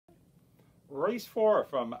Race 4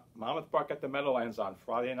 from Monmouth Park at the Meadowlands on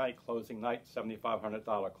Friday night, closing night, $7,500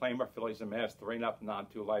 claimer. Fillies and mares, 3 up,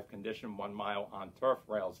 non-2 life condition, 1 mile on turf,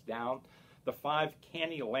 rails down. The 5,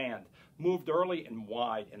 Canny Land, moved early and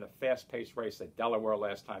wide in a fast-paced race at Delaware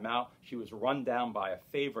last time out. She was run down by a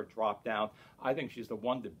favorite drop down. I think she's the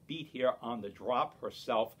one to beat here on the drop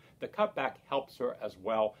herself. The cutback helps her as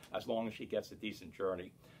well, as long as she gets a decent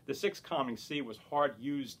journey. The 6, Calming Sea, was hard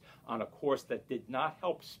used on a course that did not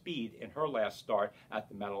help speed in her last start at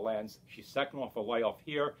the Meadowlands. She's second off a layoff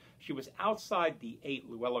here. She was outside the 8,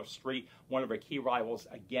 Llewellyn Street, one of her key rivals,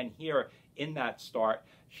 again here in that start.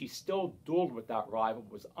 She still dueled with that rival,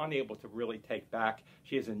 was unable to really take back.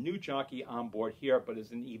 She has a new jockey on board here, but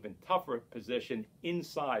is in an even tougher position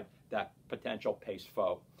inside that potential pace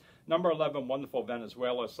foe. Number 11, Wonderful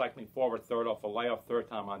Venezuela, cycling forward, 3rd off a layoff, 3rd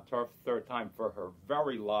time on turf, 3rd time for her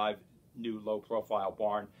very live new low-profile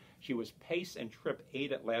barn. She was pace and trip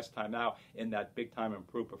 8 at last time out in that big-time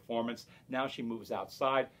improved performance. Now she moves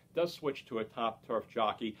outside, does switch to a top turf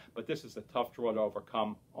jockey, but this is a tough draw to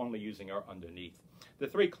overcome, only using her underneath. The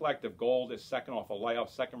 3, Collective Gold, is second off a layoff,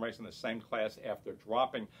 second race in the same class after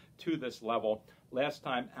dropping to this level. Last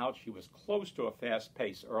time out, she was close to a fast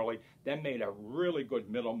pace early, then made a really good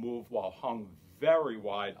middle move while hung very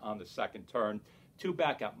wide on the second turn. 2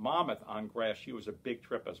 back at Monmouth on grass, she was a big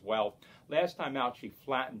trip as well. Last time out, she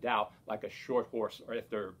flattened out like a short horse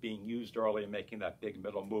after being used early and making that big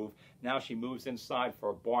middle move. Now she moves inside for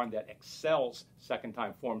a barn that excels second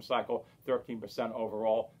time form cycle, 13%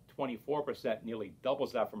 overall, 24%, nearly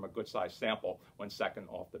doubles that from a good size sample when second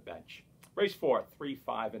off the bench. Race 4, 3,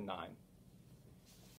 5, and 9.